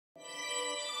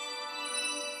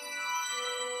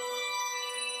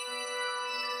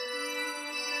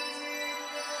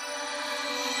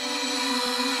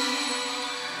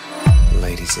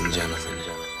Ladies and gentlemen,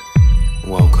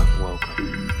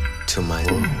 welcome to my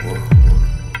world.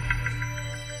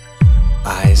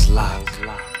 Eyes locked,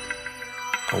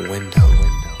 a window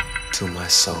to my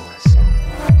soul.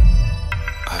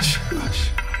 Usher,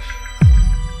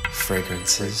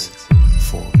 fragrances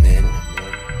for men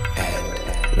and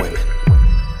women.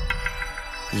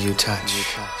 You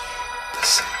touch the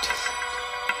scent.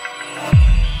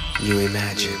 You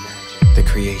imagine the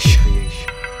creation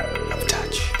of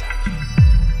touch.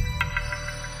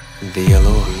 The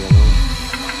allure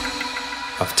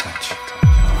of touch.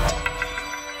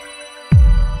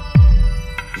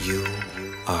 You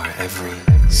are every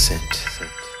scent.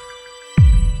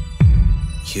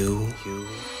 You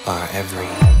are every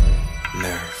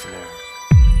nerve.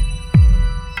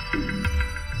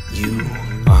 You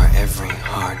are every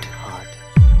heart.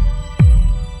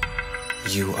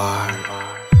 You are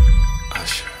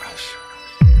Usher.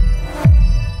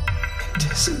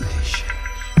 Anticipation.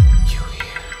 You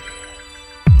hear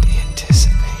the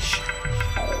anticipation.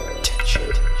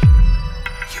 Tension.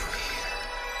 You hear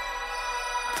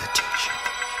the tension.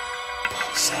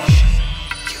 Pulsation.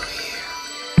 You hear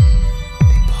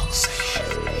the pulsation.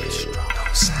 No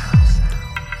sound.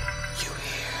 You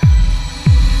hear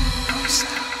no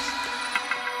sound.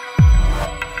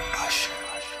 Usher.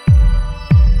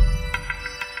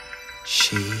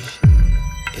 She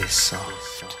is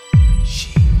soft.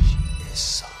 She is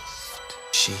soft.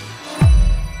 She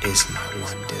is my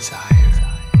one desire.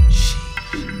 She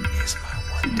is my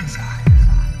one desire.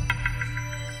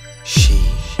 She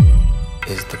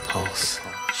is the pulse.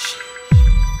 She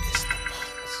is the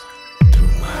pulse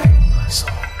through my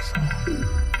soul.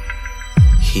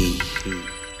 He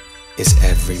is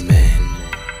every man.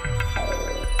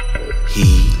 He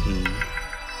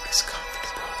is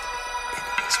comfortable in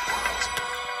his world.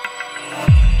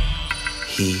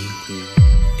 He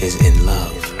is in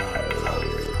love.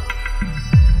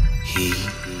 He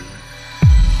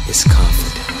is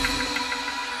confident.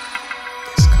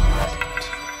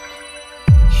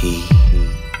 He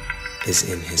is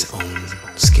in his own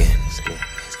skin.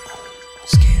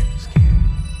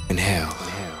 Inhale.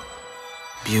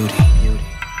 Beauty.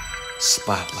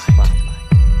 Spotlight.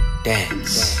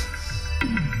 Dance.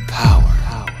 Power.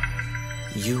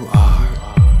 You are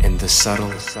in the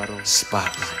subtle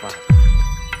spotlight.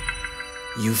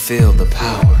 You feel the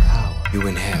power. You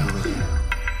inhale.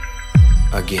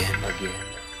 Again.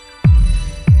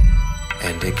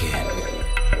 And again.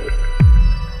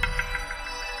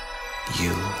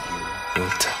 You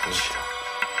will touch.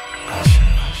 Usher.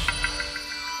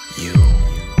 You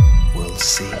will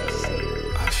see.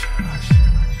 Usher.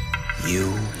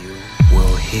 You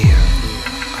will hear.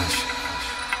 Usher.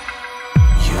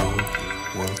 You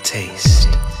will taste.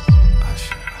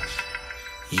 Usher.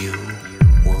 You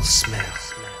will smell.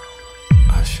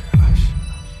 Usher.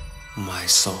 My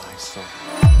soul.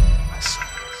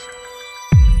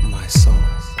 My soul.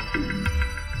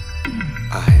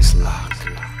 Eyes locked.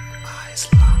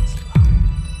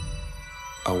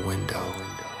 A window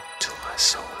to my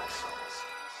soul.